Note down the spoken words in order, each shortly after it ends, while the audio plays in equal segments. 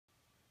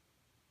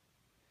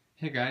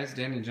Hey guys,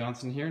 Danny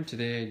Johnson here, and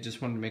today I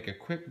just wanted to make a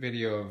quick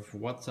video of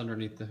what's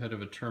underneath the hood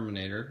of a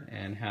Terminator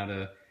and how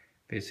to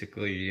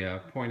basically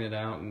point it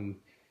out, and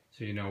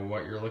so you know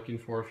what you're looking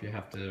for if you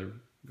have to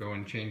go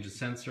and change the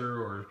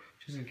sensor, or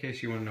just in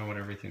case you want to know what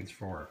everything's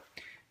for.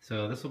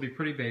 So this will be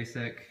pretty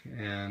basic,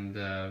 and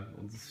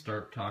we'll just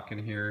start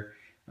talking here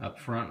up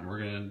front. We're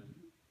going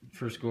to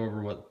first go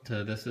over what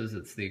this is.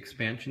 It's the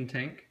expansion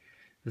tank.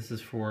 This is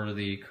for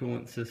the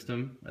coolant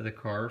system of the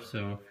car.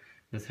 So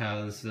this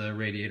has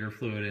radiator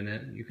fluid in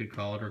it, you could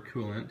call it, or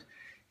coolant,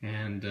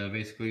 and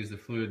basically as the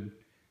fluid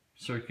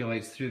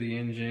circulates through the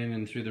engine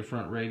and through the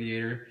front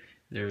radiator,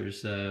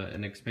 there's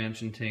an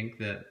expansion tank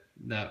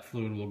that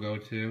fluid will go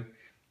to,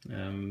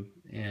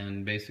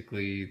 and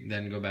basically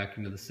then go back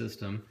into the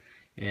system.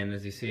 And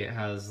as you see, it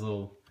has a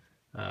little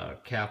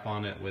cap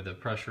on it with a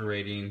pressure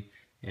rating,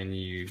 and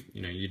you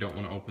don't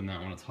want to open that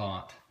when it's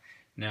hot.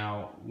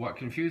 Now, what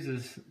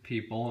confuses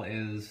people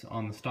is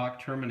on the stock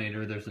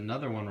Terminator, there's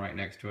another one right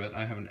next to it.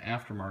 I have an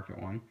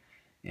aftermarket one,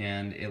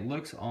 and it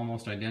looks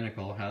almost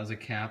identical. It has a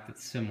cap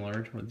that's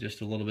similar, with just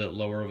a little bit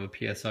lower of a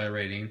PSI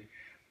rating,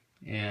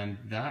 and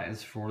that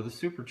is for the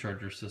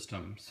Supercharger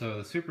System.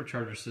 So the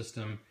Supercharger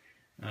System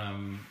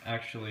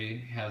actually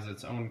has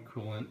its own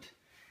coolant,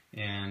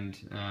 and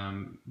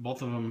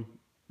both of them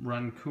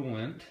run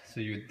coolant, so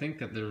you would think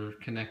that they're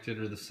connected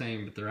or the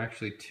same, but they're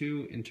actually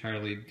two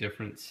entirely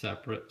different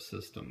separate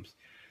systems.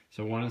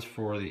 So one is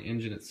for the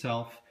engine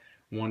itself,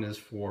 one is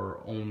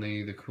for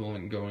only the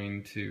coolant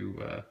going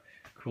to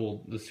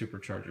cool the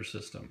supercharger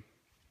system.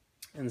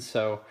 And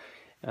so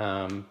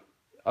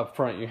up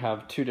front you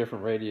have two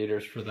different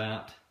radiators for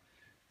that,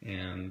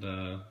 and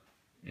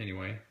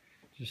anyway,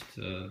 just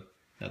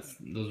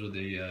those are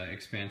the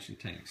expansion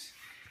tanks.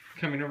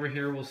 Coming over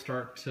here, we'll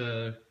start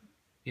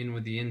in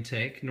with the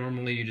intake.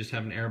 Normally you just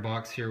have an air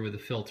box here with a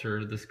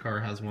filter. This car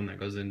has one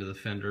that goes into the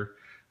fender,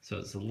 so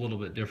it's a little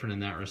bit different in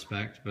that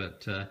respect,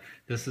 but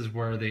this is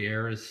where the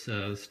air is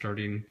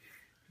starting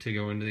to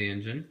go into the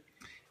engine.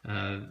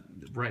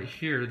 Right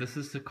here, this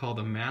is called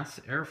a mass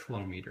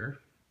airflow meter,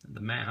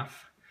 the MAF,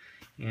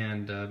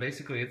 and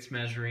basically it's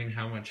measuring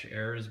how much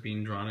air is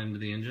being drawn into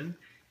the engine,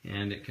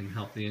 and it can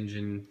help the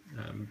engine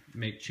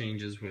make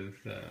changes with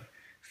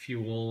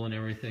fuel and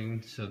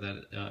everything, so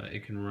that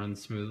it can run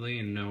smoothly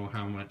and know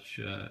how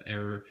much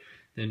air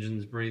the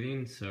engine's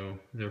breathing, so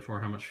therefore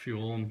how much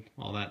fuel and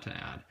all that to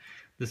add.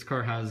 This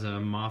car has a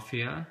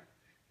Mafia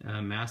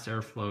mass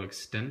airflow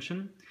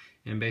extension,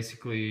 and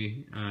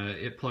basically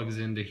it plugs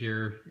into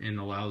here and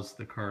allows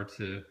the car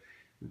to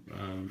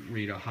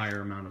read a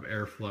higher amount of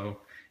airflow,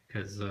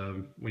 because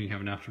when you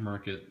have an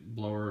aftermarket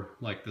blower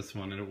like this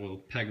one, it will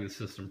peg the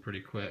system pretty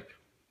quick.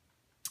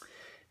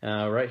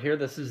 Right here,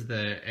 this is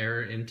the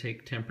air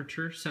intake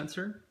temperature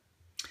sensor,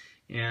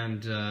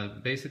 and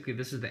basically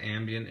this is the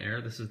ambient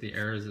air. This is the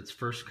air as it's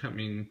first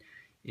coming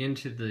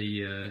into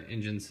the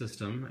engine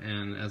system,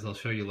 and as I'll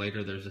show you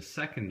later, there's a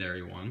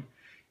secondary one,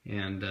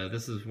 and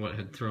this is what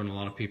had thrown a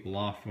lot of people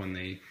off when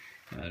they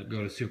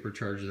go to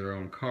supercharge their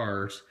own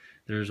cars.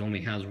 There's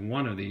only has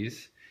one of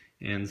these,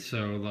 and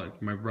so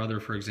like my brother,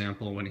 for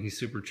example, when he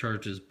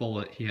supercharged his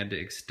Bullet, he had to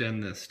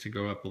extend this to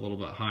go up a little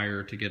bit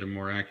higher to get a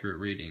more accurate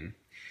reading.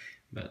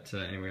 But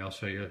anyway, I'll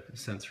show you a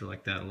sensor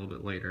like that a little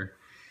bit later.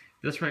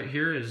 This right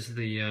here is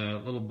the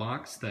little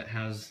box that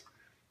has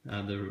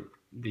the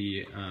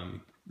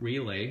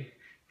relay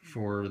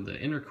for the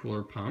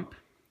intercooler pump.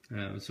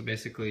 So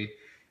basically,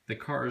 the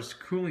car's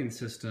cooling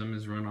system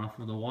is run off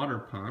of the water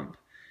pump,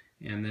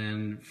 and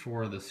then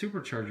for the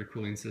supercharger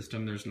cooling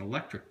system, there's an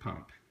electric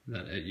pump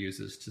that it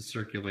uses to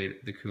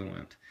circulate the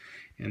coolant.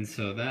 And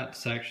so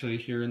that's actually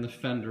here in the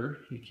fender.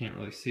 You can't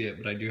really see it,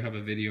 but I do have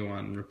a video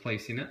on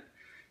replacing it,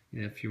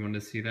 if you want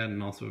to see that,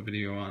 and also a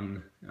video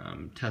on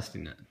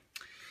testing it.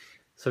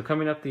 So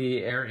coming up the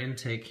air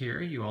intake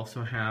here, you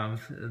also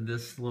have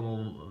this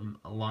little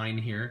line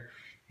here,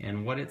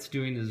 and what it's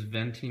doing is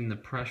venting the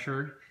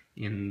pressure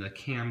in the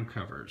cam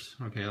covers.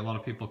 Okay, a lot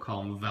of people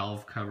call them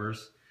valve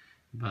covers,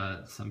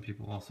 but some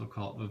people also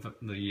call it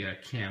the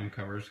cam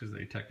covers, because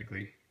they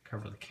technically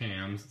cover the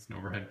cams. It's an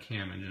overhead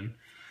cam engine.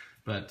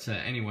 But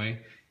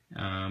anyway,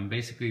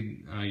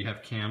 basically you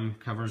have cam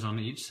covers on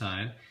each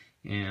side,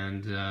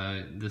 and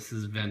this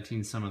is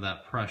venting some of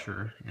that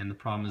pressure, and the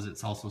problem is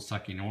it's also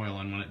sucking oil,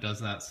 and when it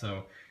does that,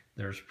 so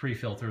there's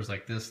pre-filters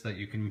like this that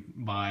you can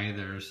buy,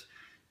 there's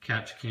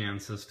catch can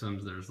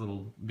systems, there's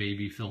little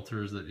baby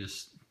filters that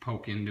just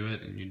poke into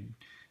it and you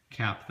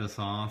cap this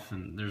off,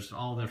 and there's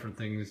all different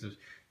things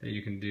that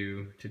you can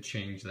do to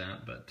change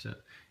that, but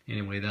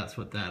anyway, that's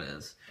what that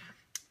is.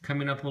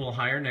 Coming up a little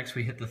higher, next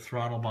we hit the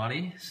throttle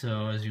body.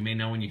 So as you may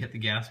know, when you hit the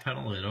gas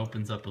pedal, it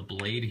opens up a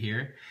blade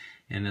here,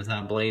 and as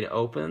that blade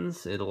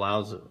opens, it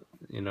allows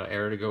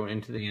air to go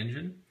into the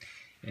engine.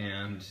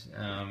 And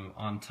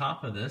on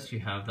top of this, you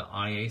have the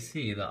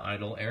IAC, the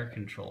idle air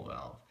control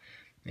valve,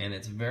 and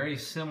it's very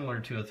similar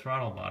to a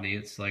throttle body.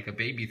 It's like a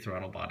baby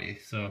throttle body.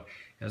 So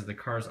as the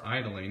car's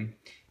idling,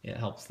 it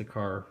helps the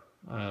car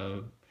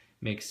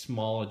make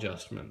small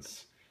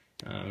adjustments,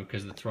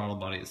 because the throttle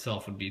body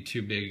itself would be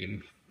too big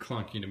and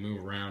clunky to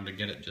move around to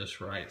get it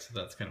just right, so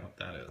that's kind of what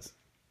that is.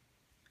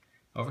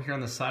 Over here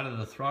on the side of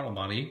the throttle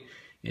body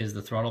is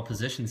the throttle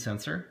position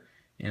sensor,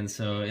 and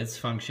so its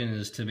function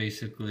is to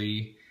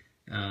basically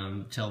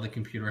tell the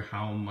computer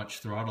how much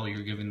throttle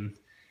you're giving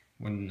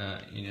when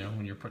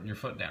when you're putting your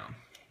foot down.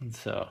 And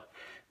so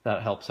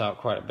that helps out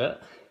quite a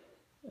bit.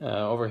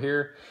 Over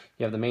here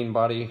you have the main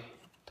body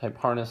type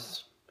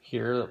harness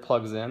here that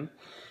plugs in,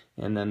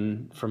 and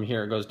then from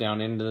here it goes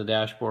down into the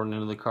dashboard and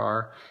into the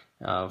car.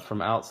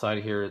 From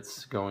outside here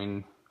it's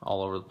going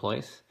all over the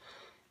place.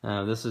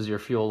 This is your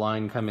fuel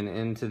line coming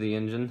into the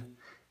engine,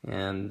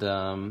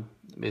 and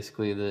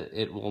basically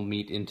it will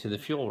meet into the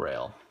fuel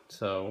rail.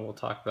 So we'll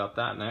talk about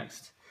that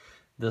next.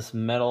 This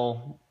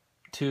metal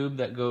tube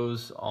that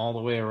goes all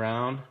the way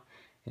around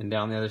and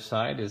down the other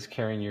side is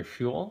carrying your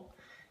fuel,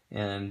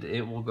 and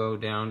it will go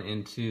down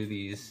into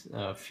these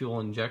fuel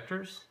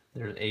injectors.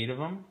 There's 8 of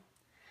them,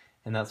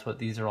 and that's what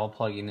these are all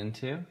plugging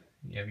into.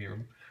 You have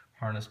your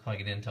harness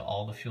plugging into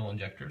all the fuel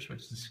injectors,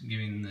 which is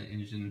giving the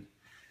engine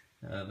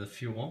the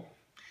fuel.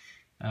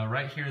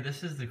 Right here,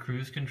 this is the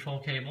cruise control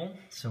cable.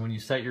 So when you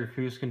set your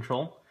cruise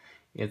control,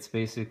 it's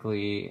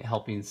basically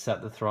helping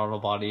set the throttle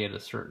body at a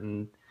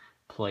certain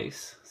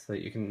place so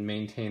that you can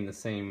maintain the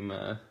same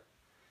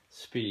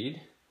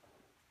speed.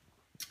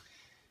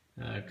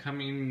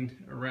 Coming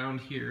around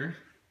here,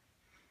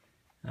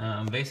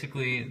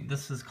 basically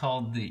this is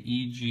called the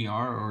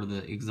EGR, or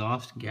the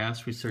exhaust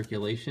gas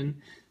recirculation.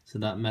 So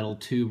that metal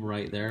tube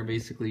right there,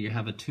 basically you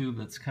have a tube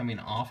that's coming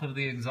off of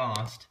the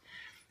exhaust,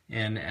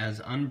 and as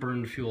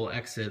unburned fuel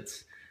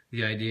exits,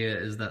 the idea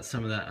is that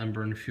some of that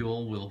unburned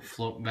fuel will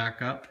float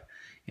back up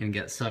and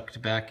get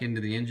sucked back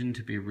into the engine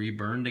to be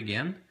reburned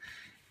again.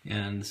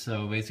 And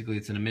so basically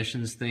it's an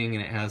emissions thing,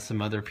 and it has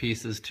some other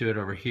pieces to it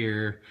over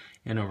here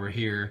and over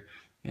here,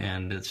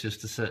 and it's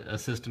just a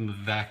system of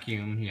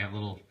vacuum. You have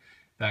little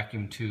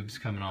vacuum tubes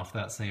coming off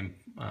that same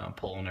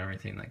pole and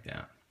everything like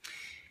that.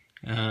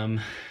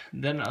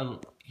 Then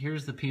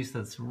here's the piece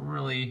that's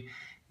really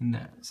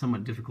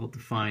somewhat difficult to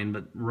find,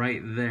 but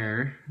right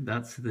there,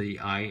 that's the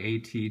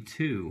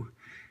IAT2,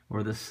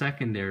 or the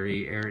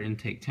secondary air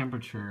intake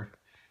temperature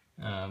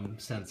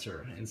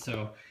sensor. And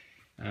so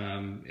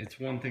it's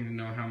one thing to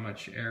know how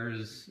much air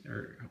is,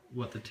 or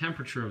what the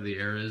temperature of the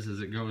air is as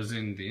it goes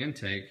into the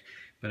intake,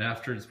 but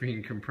after it's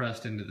being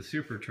compressed into the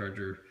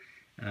supercharger,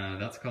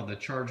 that's called the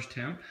charge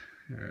temp,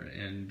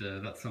 and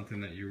that's something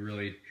that you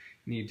really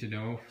need to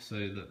know so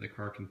that the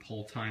car can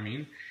pull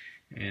timing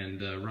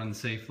and run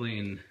safely.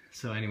 And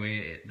so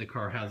anyway, the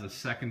car has a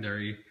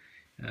secondary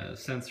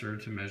sensor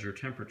to measure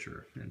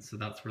temperature, and so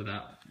that's where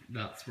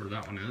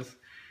that one is.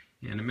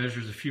 And it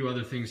measures a few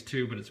other things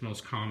too, but it's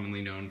most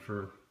commonly known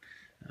for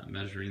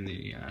measuring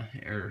the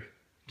air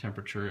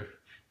temperature,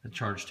 the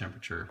charge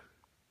temperature.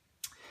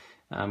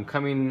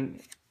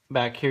 Coming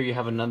back here, you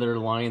have another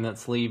line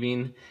that's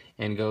leaving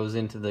and goes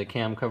into the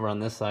cam cover on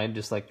this side,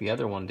 just like the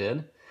other one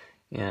did.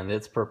 And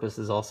its purpose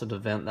is also to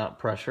vent that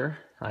pressure.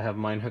 I have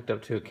mine hooked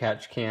up to a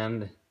catch can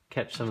to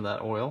catch some of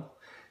that oil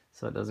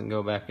so it doesn't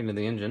go back into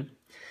the engine.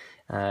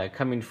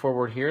 Coming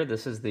forward here,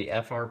 this is the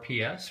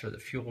FRPS, or the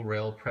fuel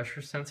rail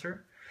pressure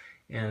sensor.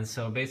 And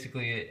so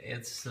basically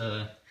it's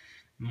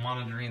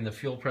monitoring the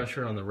fuel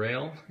pressure on the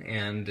rail,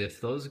 and if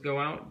those go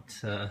out,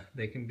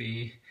 they can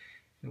be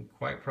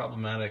quite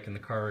problematic, and the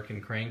car can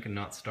crank and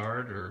not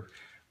start, or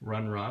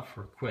run rough,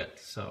 or quit.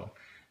 So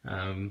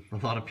a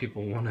lot of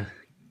people want to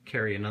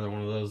carry another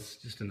one of those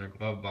just in their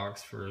glove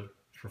box for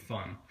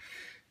fun,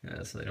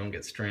 so they don't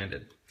get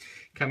stranded.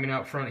 Coming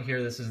out front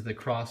here, this is the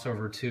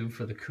crossover tube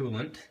for the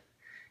coolant,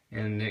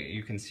 and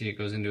you can see it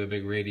goes into a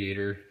big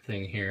radiator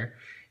thing here.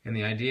 And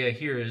the idea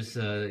here is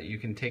you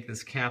can take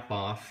this cap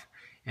off,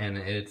 and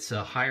it's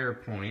a higher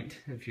point.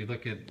 If you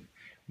look at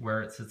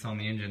where it sits on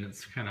the engine,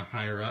 it's kind of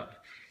higher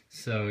up,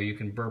 so you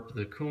can burp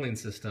the cooling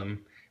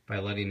system by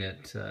letting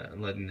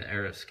the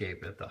air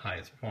escape at the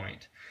highest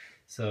point.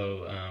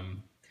 So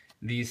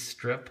these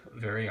strip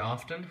very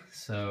often,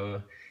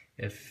 so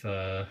if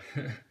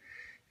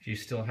you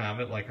still have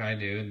it like I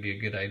do, it'd be a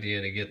good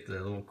idea to get the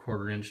little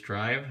 1/4-inch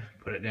drive,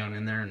 put it down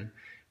in there, and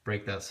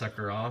break that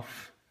sucker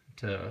off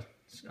to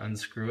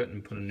unscrew it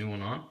and put a new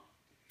one on.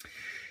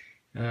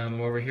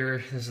 Over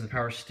here, this is the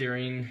power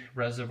steering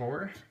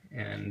reservoir,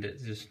 and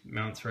it just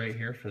mounts right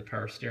here for the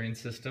power steering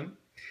system.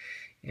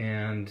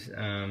 And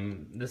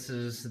this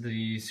is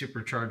the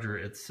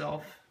supercharger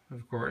itself,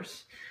 of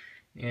course.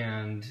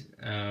 And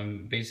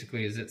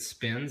basically, as it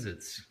spins,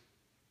 it's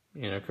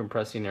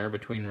compressing air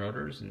between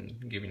rotors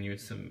and giving you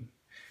some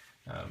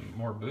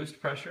more boost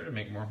pressure to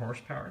make more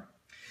horsepower.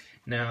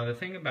 Now, the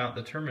thing about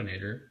the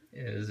Terminator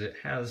is it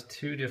has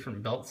 2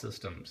 different belt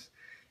systems.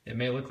 It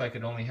may look like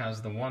it only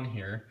has the one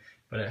here,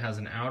 but it has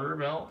an outer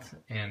belt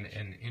and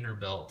an inner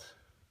belt,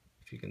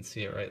 if you can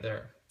see it right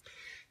there.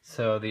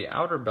 So the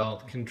outer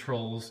belt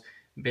controls,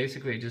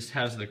 basically it just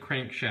has the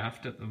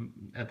crankshaft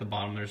at the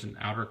bottom. There's an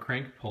outer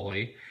crank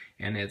pulley,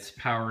 and it's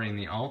powering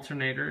the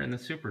alternator and the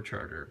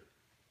supercharger.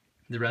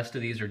 The rest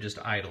of these are just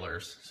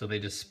idlers, so they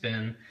just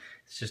spin.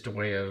 It's just a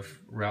way of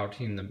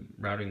routing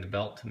the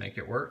belt to make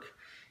it work.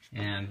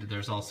 And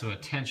there's also a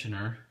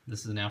tensioner.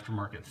 This is an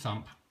aftermarket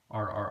Thump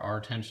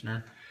RRR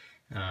tensioner,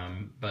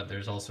 but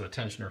there's also a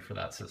tensioner for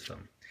that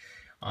system.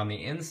 On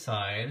the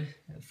inside,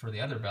 for the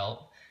other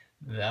belt,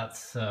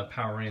 that's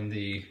powering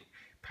the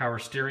power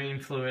steering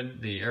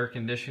fluid, the air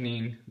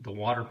conditioning, the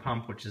water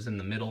pump, which is in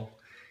the middle,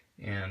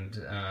 and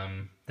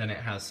then it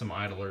has some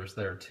idlers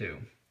there too.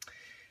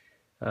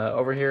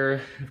 Over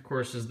here, of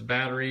course, is the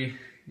battery.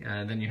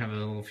 Then you have a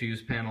little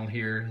fuse panel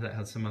here that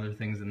has some other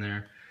things in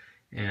there.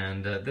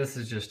 And this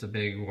is just a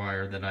big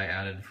wire that I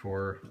added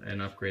for an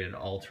upgraded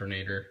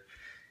alternator.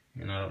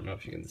 And I don't know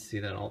if you can see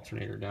that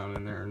alternator down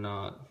in there or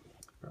not.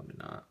 Probably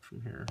not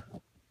from here.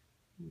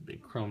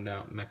 Big chromed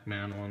out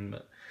McMahon one,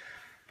 but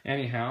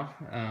anyhow,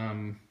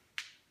 I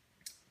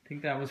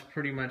think that was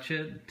pretty much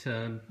it.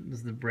 This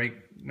is the brake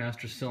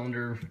master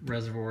cylinder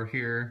reservoir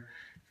here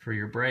for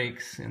your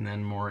brakes, and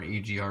then more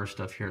EGR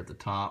stuff here at the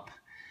top.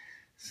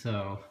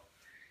 So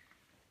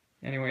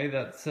anyway,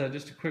 that's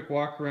just a quick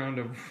walk around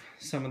of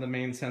some of the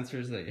main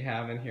sensors that you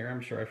have in here.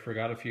 I'm sure I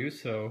forgot a few,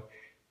 so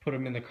put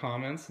them in the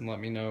comments and let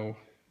me know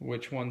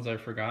which ones I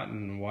forgot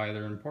and why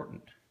they're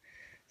important.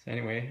 So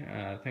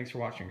anyway, thanks for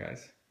watching,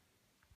 guys.